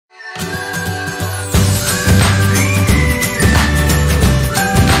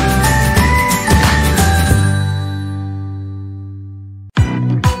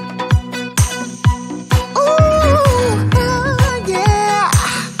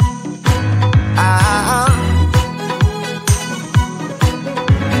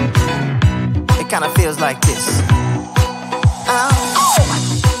like this.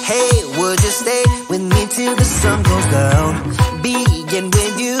 Hey, would you stay with me till the sun goes down? Being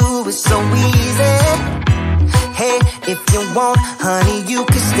with you is so easy. Hey, if you want, honey, you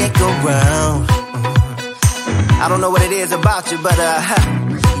can stick around. I don't know what it is about you, but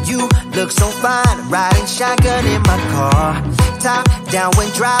you look so fine, riding shotgun in my car. Top down when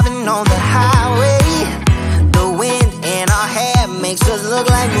driving on the highway. The wind in our hair makes us look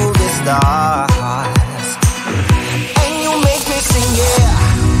like movie stars. And you make me sing, yeah.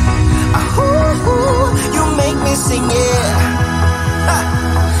 Ooh, you make me sing, yeah.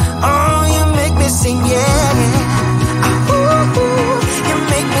 Oh, you make me sing, yeah. Ooh, you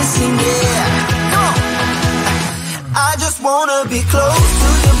make me sing, yeah. Come on. I just wanna be close to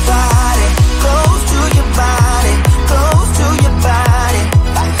your body, close to your body, close to your body.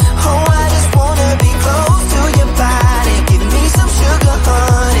 Oh, I just wanna be close to your body. Give me some sugar,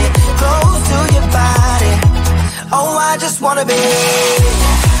 honey, close to your body. Oh, I just wanna be.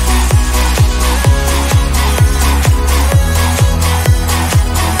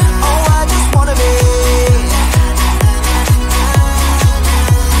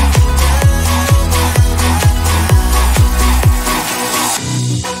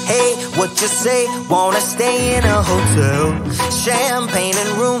 What you say, wanna stay in a hotel, champagne and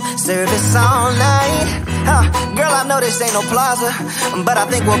room service all night. Girl, I know this ain't no plaza, but I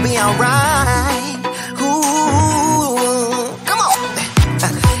think we'll be alright. Ooh, come on.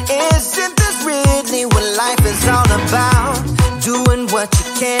 Isn't this really what life is all about? Doing what you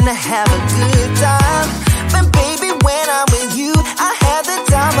can to have a good time. But baby, when I'm with you, I have the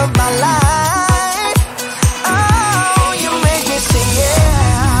time of my life. Oh, you make me sing, yeah.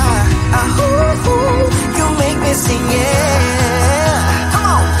 Ooh, you make me sing, yeah. Come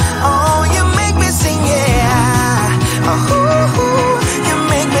on. Oh, you make me sing, yeah. Ooh, you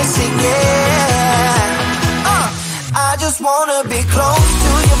make me sing, yeah. I just wanna be close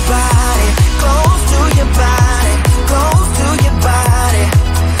to your body, close to your body, close to your body.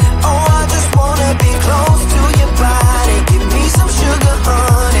 Oh, I just wanna be close to your body. Give me some sugar,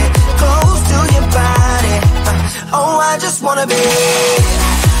 honey, close to your body. Oh, I just wanna be.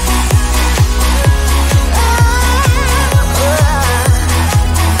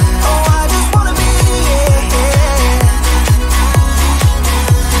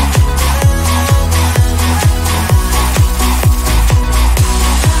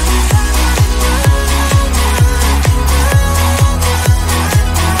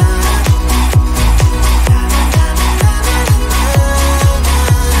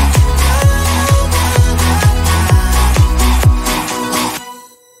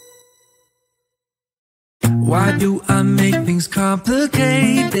 Why do I make things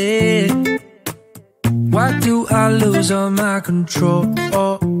complicated? Why do I lose all my control?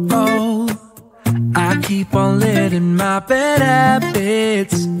 I keep on letting my bad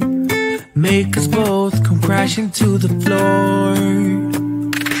habits make us both come crashing to the floor.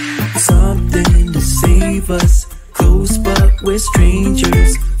 Something to save us, close but we're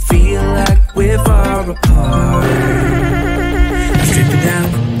strangers. Feel like we're far apart. Stripping down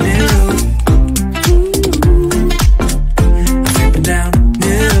middle. Down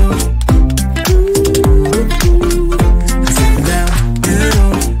middle, sitting down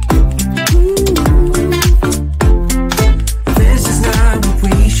middle. This is not what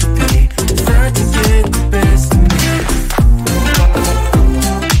we should be. Try to get the best of me.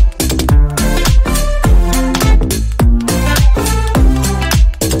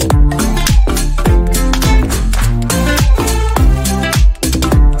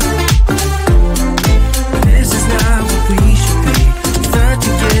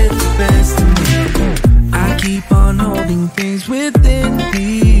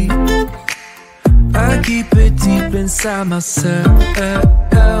 Inside myself,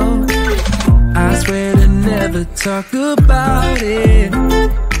 I swear to never talk about it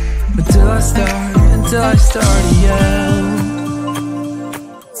until I start to yell.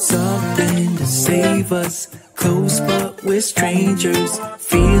 Something to save us, close but we're strangers.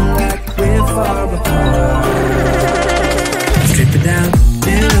 Feel like we're far apart. Stripping down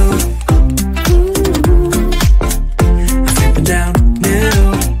middle, stripping down middle.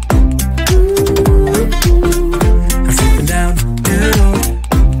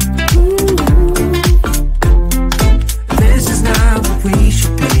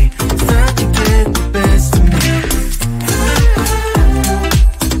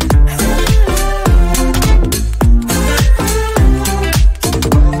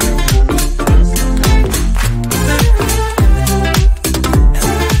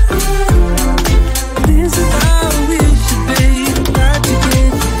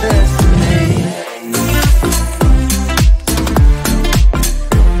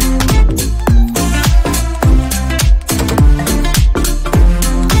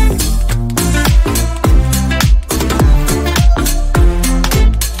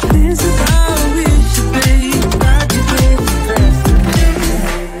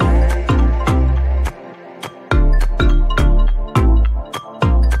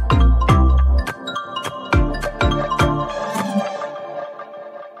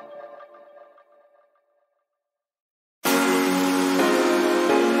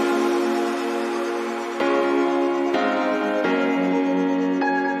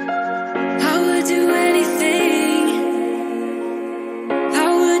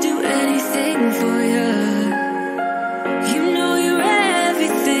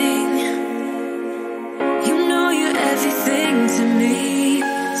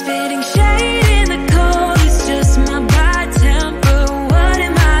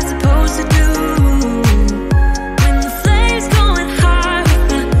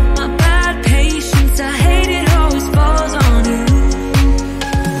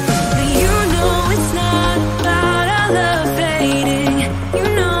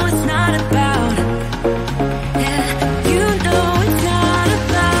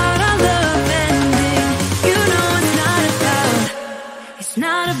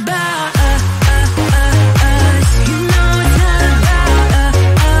 not about us. You know it's not about us.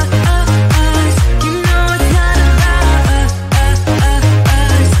 You know it's not about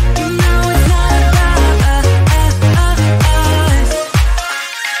us. You know it's not about us.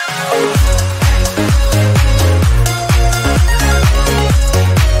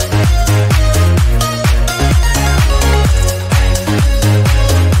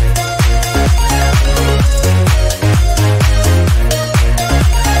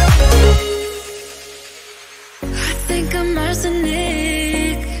 I think I'm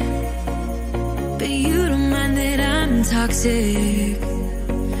arsenic, but you don't mind that I'm toxic.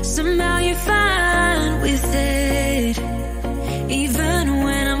 Somehow you're fine with it, even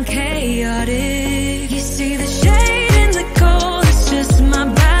when I'm chaotic. You see the shade in the cold, it's just my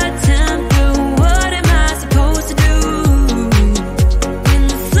bad temper. What am I supposed to do when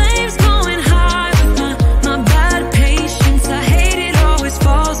the flame's going high with my bad patience? I hate it always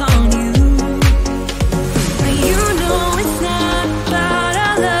falls on you. But you know it's not about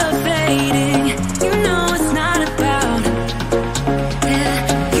our love fading. You know it's not about, yeah.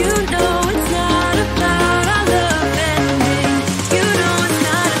 You know it's not about our love ending. You know it's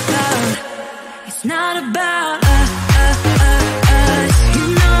not about, it's not about us. You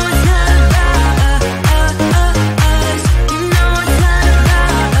know it's not about us. You know it's not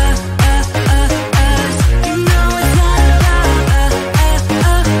about us. You know it's not about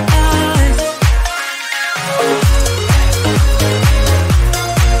us.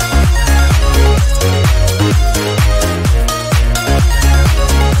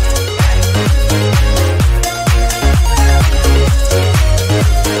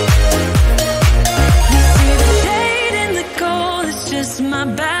 You see the shade in the cold, it's just my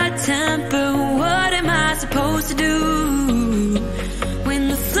bad temper. What am I supposed to do when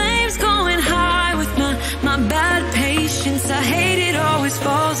the flame's going high with my bad patience? I hate it always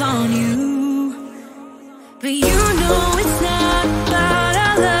falls on you. But you know it's not about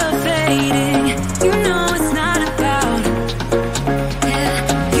our love fading. You know it's not about, yeah.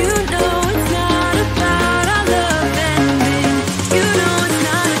 You know it's not about our love ending. You know it's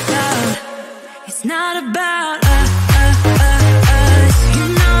not about, it's not about us. You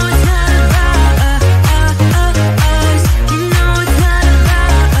know it's not about us. You know it's not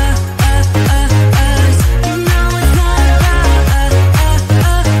about us. You know it's not about us.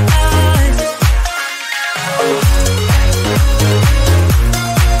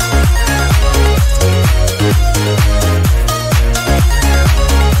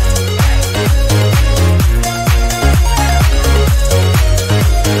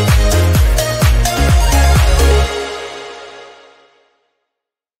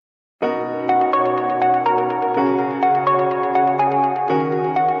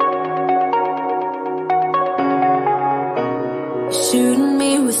 Shooting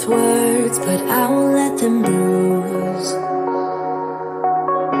me with words, but I won't let them bruise.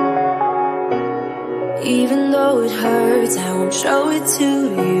 Even though it hurts, I won't show it to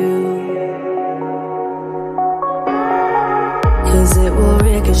you. 'Cause it will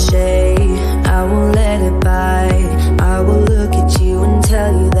ricochet, I won't let it bite. I will look at you and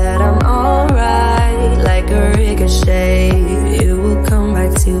tell you that I'm alright. Like a ricochet, it will come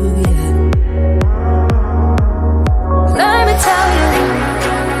back to you. Let me tell you,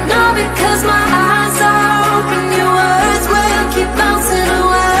 no, because my eyes are open, your words will keep bouncing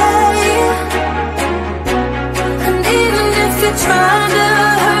away. And even if you're trying to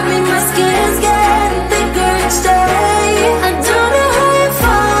hurt me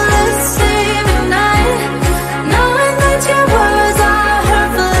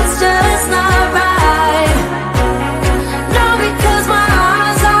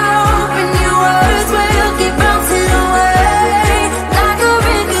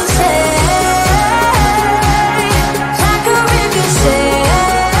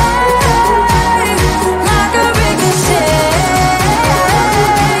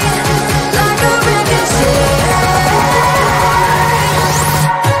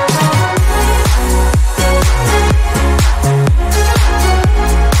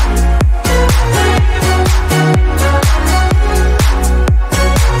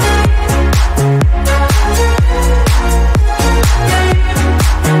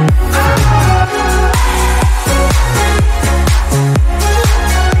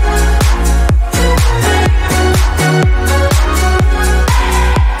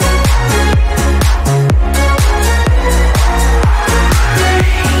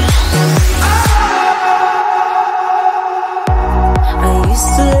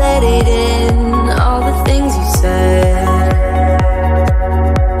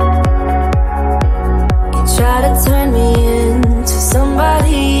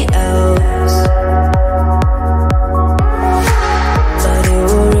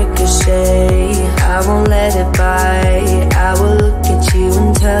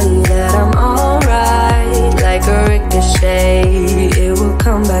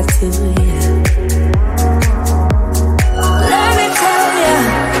to you. Let me tell you,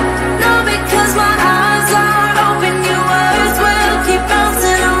 no, because my eyes are open, your words will keep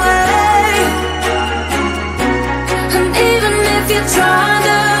bouncing away. And even if you try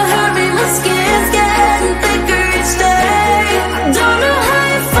to hurt me, my skin's getting thicker each day. Don't know how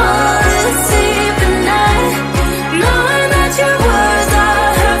you fall asleep at night, knowing that your words are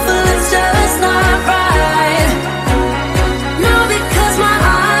hurtful, it's just not right. No, because my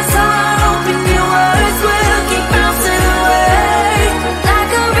eyes are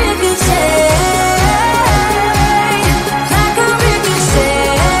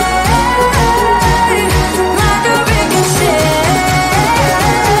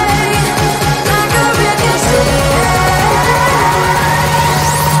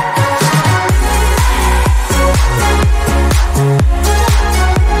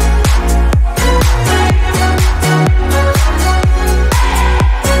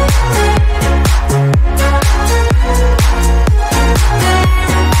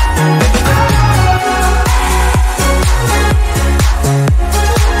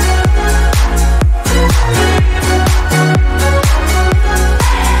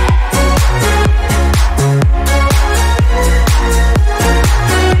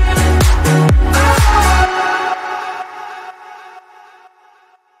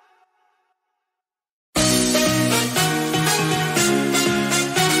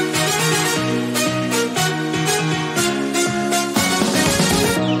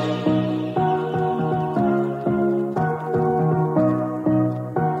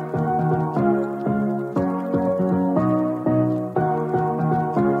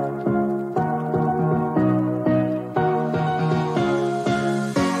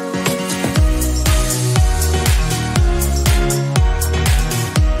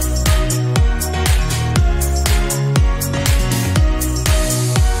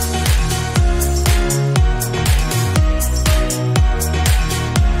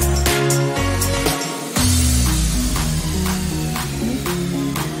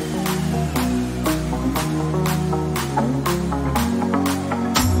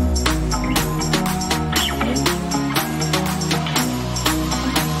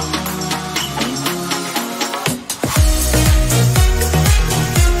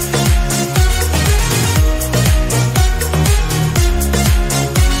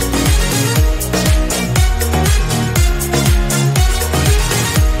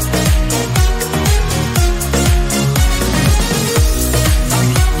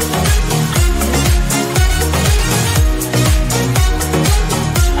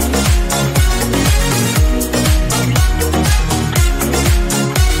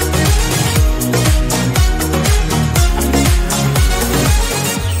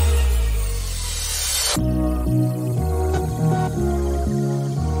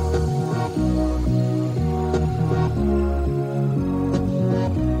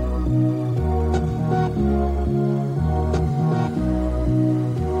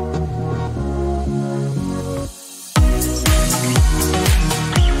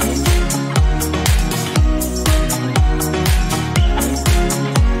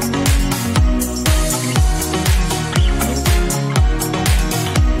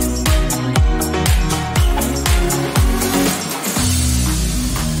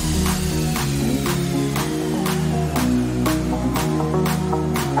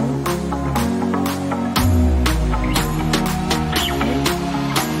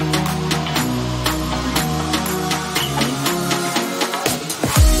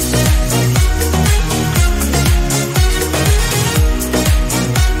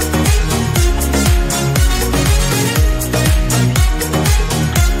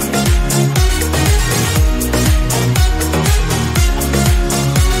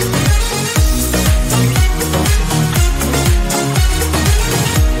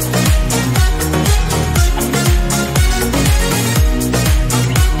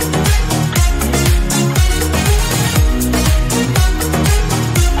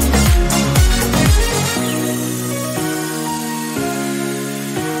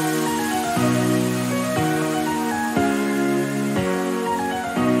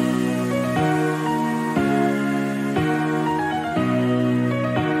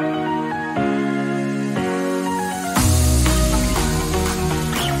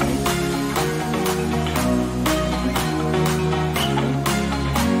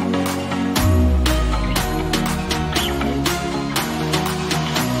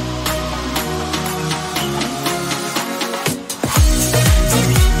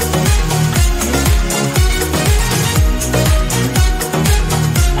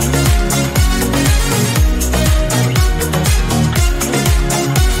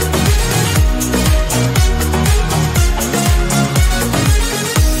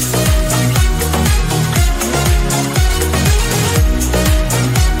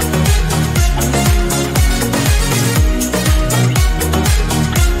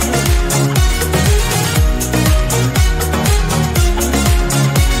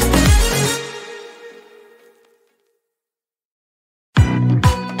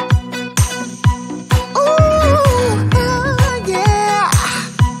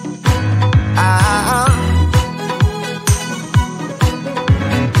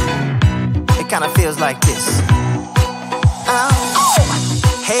goes like this.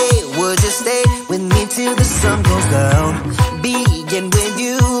 Hey, would you stay with me till the sun goes down? Being with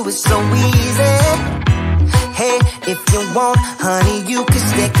you is so easy. Hey, if you want, honey, you can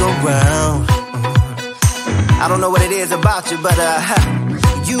stick around. I don't know what it is about you, but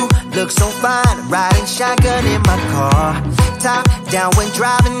you look so fine, riding shotgun in my car. Top down when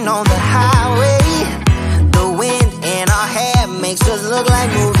driving on the highway. The wind in our hair makes us look like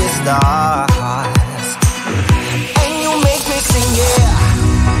movie stars.